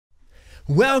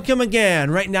Welcome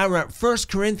again. Right now we're at 1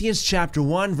 Corinthians chapter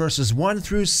 1, verses 1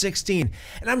 through 16.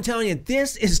 And I'm telling you,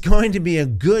 this is going to be a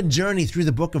good journey through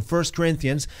the book of 1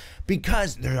 Corinthians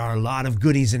because there are a lot of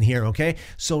goodies in here, okay?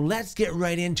 So let's get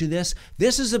right into this.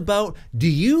 This is about, do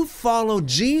you follow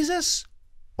Jesus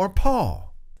or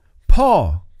Paul?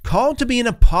 Paul, called to be an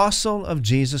apostle of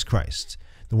Jesus Christ.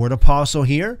 The word apostle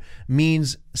here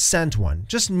means sent one,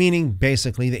 just meaning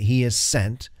basically that he is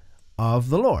sent of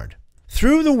the Lord.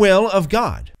 Through the will of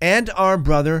God and our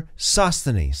brother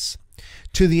Sosthenes,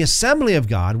 to the assembly of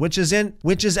God which is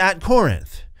at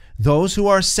Corinth, those who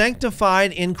are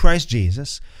sanctified in Christ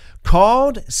Jesus,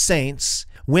 called saints,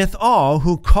 with all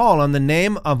who call on the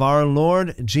name of our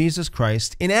Lord Jesus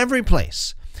Christ in every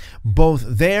place,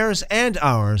 both theirs and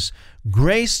ours,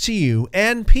 grace to you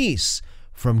and peace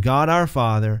from God our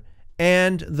Father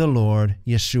and the Lord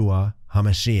Yeshua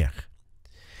HaMashiach.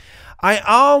 I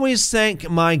always thank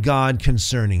my God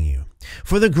concerning you,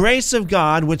 for the grace of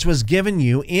God which was given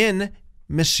you in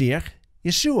Mashiach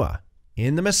Yeshua,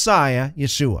 in the Messiah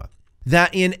Yeshua,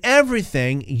 that in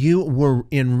everything you were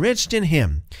enriched in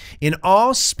him, in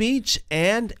all speech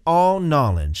and all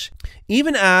knowledge,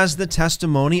 even as the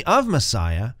testimony of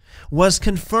Messiah was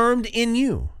confirmed in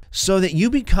you, so that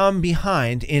you become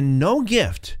behind in no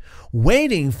gift,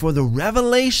 waiting for the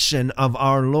revelation of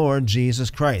our Lord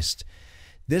Jesus Christ.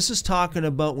 This is talking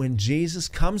about when Jesus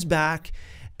comes back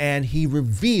and he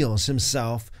reveals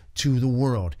himself to the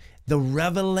world. The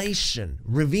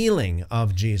revealing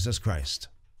of Jesus Christ,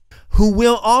 who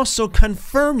will also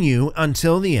confirm you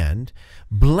until the end,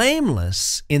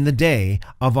 blameless in the day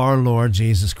of our Lord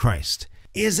Jesus Christ.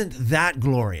 Isn't that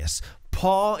glorious?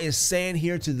 Paul is saying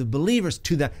here to the believers,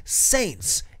 to the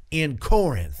saints in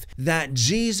Corinth, that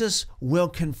Jesus will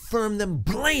confirm them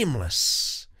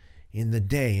blameless in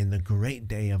the great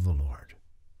day of the Lord.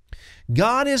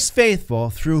 God is faithful,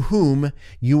 through whom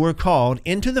you were called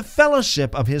into the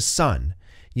fellowship of his Son,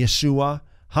 Yeshua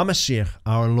HaMashiach,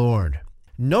 our Lord.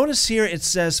 Notice here it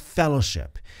says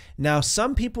fellowship. Now,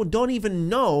 some people don't even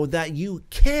know that you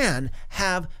can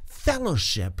have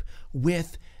fellowship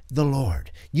with the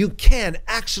Lord. You can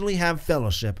actually have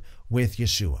fellowship with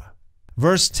Yeshua.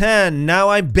 Verse 10, now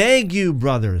I beg you,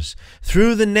 brothers,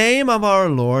 through the name of our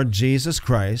Lord Jesus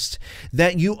Christ,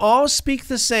 that you all speak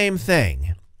the same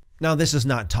thing. Now, this is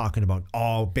not talking about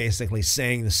all basically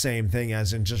saying the same thing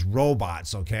as in just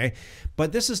robots, okay?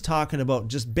 But this is talking about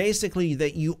just basically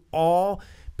that you all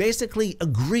basically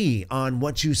agree on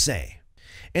what you say,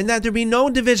 and that there be no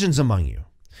divisions among you,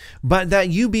 but that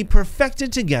you be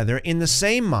perfected together in the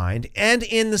same mind and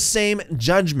in the same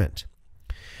judgment.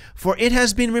 For it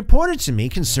has been reported to me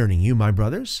concerning you, my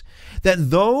brothers,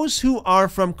 that those who are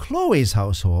from Chloe's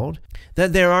household,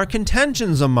 that there are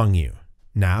contentions among you.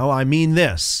 Now, I mean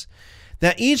this,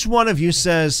 that each one of you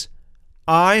says,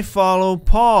 I follow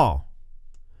Paul,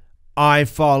 I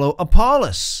follow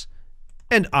Apollos,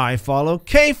 and I follow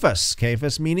Cephas,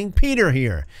 Cephas meaning Peter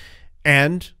here,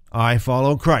 and I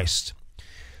follow Christ.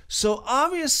 So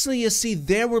obviously, you see,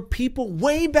 there were people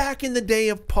way back in the day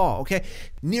of Paul, okay?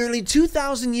 Nearly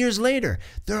 2,000 years later,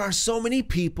 there are so many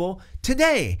people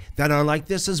today that are like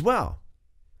this as well.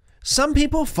 Some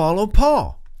people follow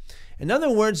Paul. In other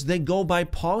words, they go by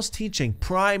Paul's teaching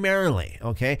primarily,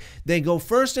 okay? They go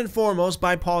first and foremost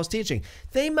by Paul's teaching.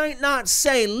 They might not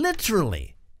say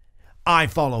literally, I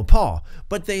follow Paul,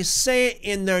 but they say it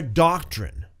in their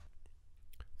doctrine.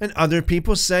 And other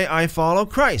people say, I follow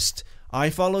Christ. I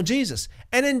follow Jesus.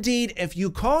 And indeed, if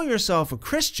you call yourself a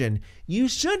Christian, you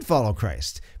should follow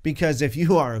Christ. Because if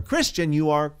you are a Christian, you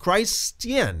are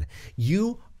Christian.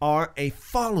 You are a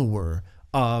follower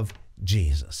of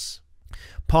Jesus.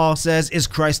 Paul says, is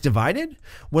Christ divided?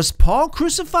 Was Paul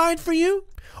crucified for you?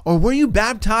 Or were you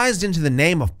baptized into the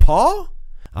name of Paul?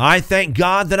 I thank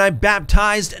God that I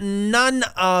baptized none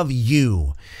of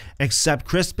you, except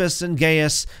Crispus and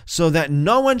Gaius, so that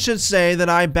no one should say that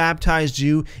I baptized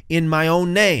you in my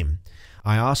own name.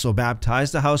 I also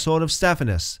baptized the household of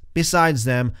Stephanas. Besides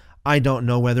them, I don't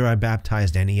know whether I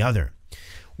baptized any other.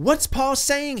 What's Paul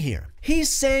saying here? He's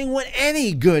saying what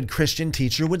any good Christian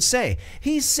teacher would say.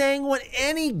 He's saying what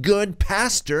any good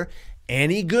pastor,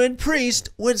 any good priest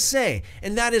would say.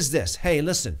 And that is this. Hey,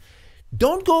 listen,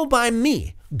 don't go by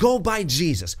me. Go by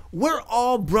Jesus. We're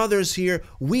all brothers here.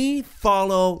 We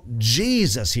follow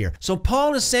Jesus here. So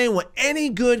Paul is saying what any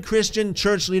good Christian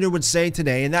church leader would say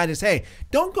today, and that is, hey,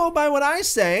 don't go by what I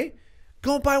say.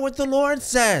 Go by what the Lord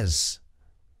says.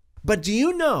 But do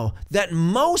you know that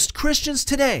most Christians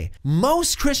today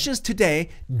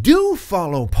do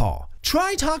follow Paul?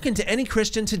 Try talking to any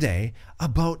Christian today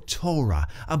about Torah,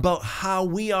 about how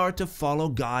we are to follow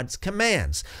God's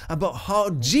commands, about how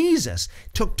Jesus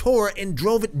took Torah and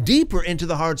drove it deeper into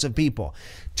the hearts of people.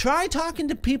 Try talking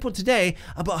to people today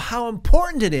about how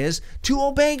important it is to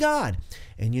obey God.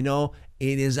 And you know,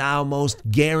 it is almost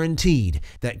guaranteed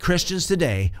that Christians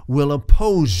today will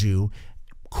oppose you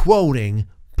quoting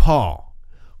Paul,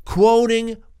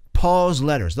 quoting Paul's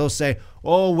letters. They'll say,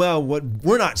 oh, well,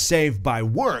 we're not saved by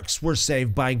works, we're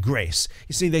saved by grace.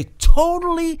 You see, they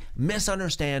totally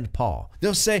misunderstand Paul.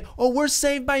 They'll say, oh, we're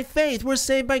saved by faith, we're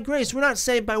saved by grace, we're not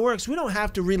saved by works. We don't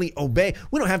have to really obey,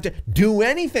 we don't have to do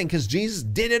anything because Jesus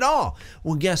did it all.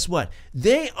 Well, guess what?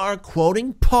 They are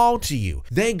quoting Paul to you.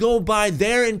 They go by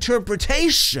their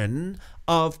interpretation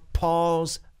of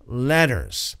Paul's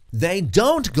letters. They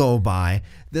don't go by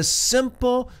the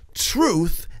simple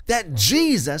truth that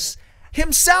Jesus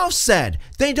himself said.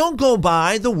 They don't go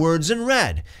by the words in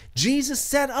red. Jesus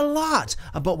said a lot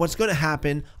about what's going to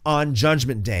happen on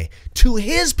Judgment Day to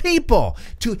his people,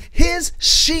 to his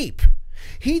sheep.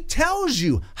 He tells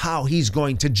you how he's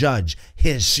going to judge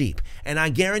his sheep. And I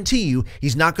guarantee you,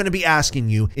 he's not going to be asking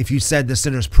you if you said the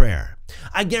sinner's prayer.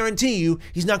 I guarantee you,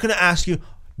 he's not going to ask you,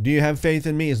 do you have faith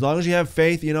in me? As long as you have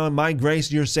faith, in my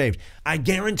grace, you're saved. I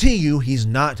guarantee you he's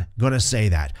not going to say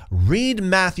that. Read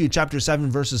Matthew chapter 7,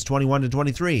 verses 21 to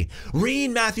 23. Read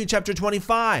Matthew chapter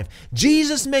 25.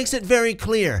 Jesus makes it very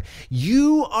clear.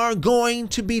 You are going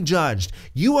to be judged.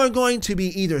 You are going to be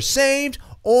either saved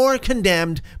or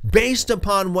condemned based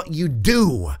upon what you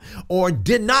do or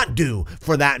did not do,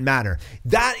 for that matter.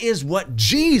 That is what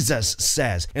Jesus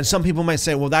says. And some people might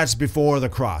say, well, that's before the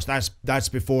cross. That's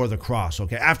before the cross,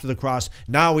 okay? After the cross,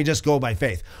 now we just go by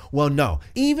faith. Well, no.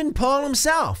 Even Paul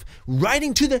himself,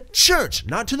 writing to the church,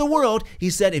 not to the world, he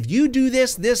said, if you do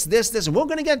this, and we're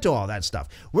going to get to all that stuff.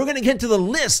 We're going to get to the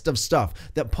list of stuff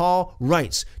that Paul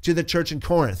writes to the church in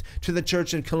Corinth, to the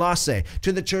church in Colossae,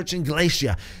 to the church in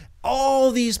Galatia. All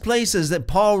these places that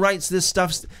Paul writes this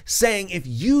stuff saying, if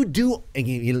you do,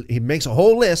 he makes a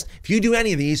whole list, if you do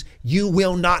any of these, you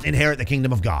will not inherit the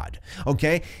kingdom of God.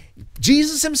 Okay?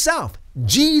 Jesus himself,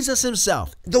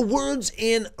 the words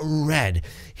in red,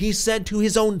 he said to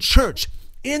his own church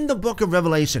in the book of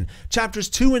Revelation, chapters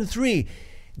 2 and 3,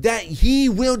 that he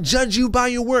will judge you by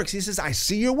your works. He says, I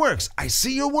see your works. I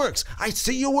see your works. I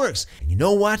see your works. And you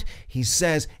know what? He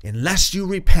says, unless you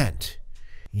repent,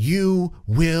 you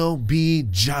will be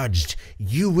judged.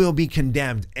 You will be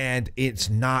condemned, and it's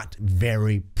not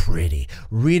very pretty.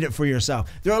 Read it for yourself.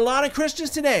 There are a lot of Christians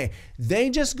today. They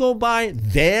just go by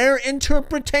their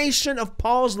interpretation of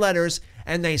Paul's letters,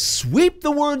 and they sweep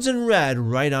the words in red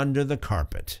right under the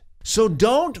carpet. So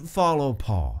don't follow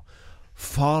Paul.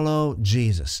 Follow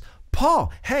Jesus.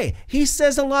 Paul, hey, he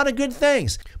says a lot of good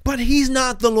things, but he's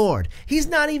not the Lord. He's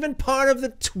not even part of the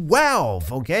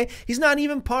 12, okay? He's not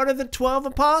even part of the 12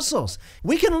 apostles.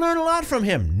 We can learn a lot from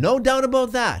him, no doubt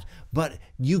about that, but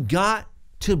you got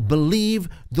to believe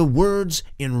the words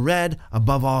in red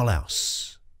above all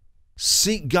else.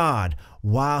 Seek God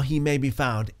while he may be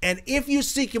found, and if you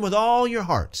seek him with all your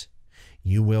heart,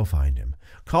 you will find him.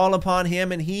 Call upon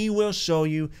him, and he will show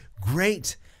you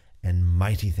great and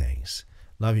mighty things.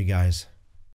 Love you guys.